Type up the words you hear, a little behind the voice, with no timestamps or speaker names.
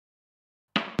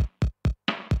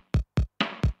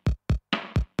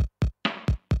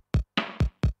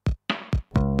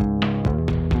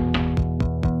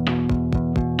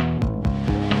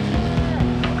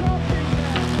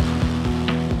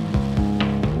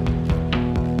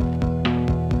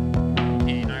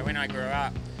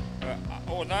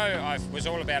I was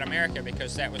all about America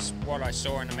because that was what I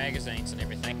saw in the magazines and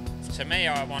everything. To me,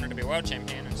 I wanted to be world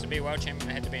champion, and to be world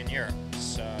champion I had to be in Europe.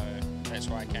 So that's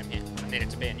why I came here. I needed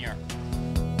to be in Europe.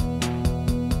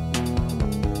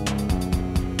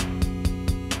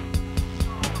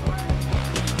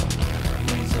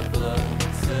 He's a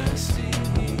bloodthirsty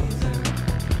heathen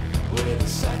with a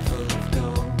sack full of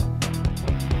gold.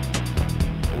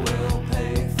 We'll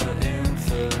pay for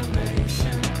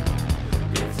information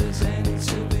if there's any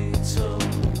to be told.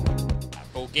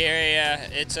 Bulgaria,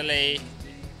 Italy,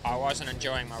 I wasn't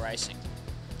enjoying my racing.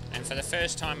 And for the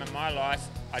first time in my life,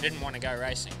 I didn't want to go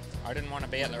racing. I didn't want to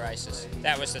be at the races.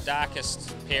 That was the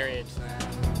darkest period.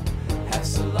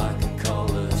 Has to like and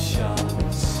collar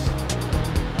shots.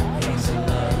 He's a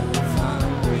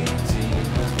love-hungry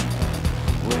demon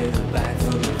with a bag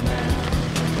full of men.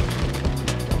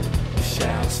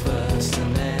 Shouts first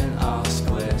and then asks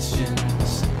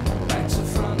questions. Back to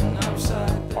front and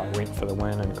upside down. I went for the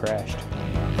win and crashed.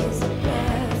 He's a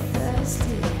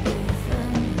bloodthirsty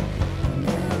heathen,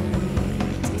 belly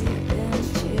deep in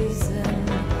treason.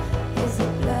 He's a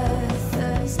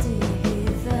bloodthirsty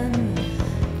heathen.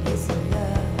 He's a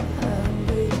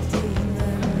love-hungry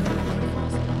demon.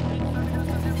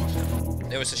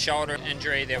 There was a shoulder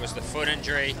injury, there was the foot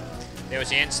injury, there was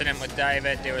the incident with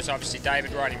David, there was obviously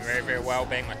David riding very, very well,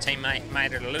 being my teammate,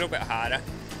 made it a little bit harder,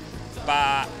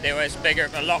 but there was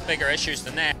a lot bigger issues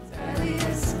than that.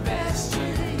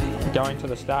 Going to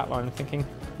the start line and thinking,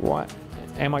 what,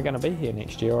 am I going to be here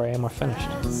next year or am I finished?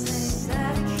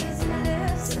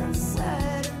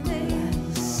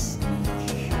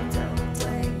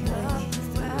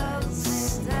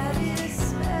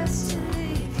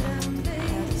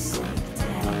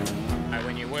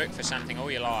 When you work for something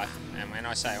all your life, and when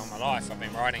I say all my life, I've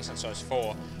been riding since I was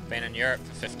 4, been in Europe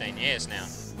for 15 years now.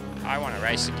 I want to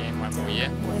race again one more year.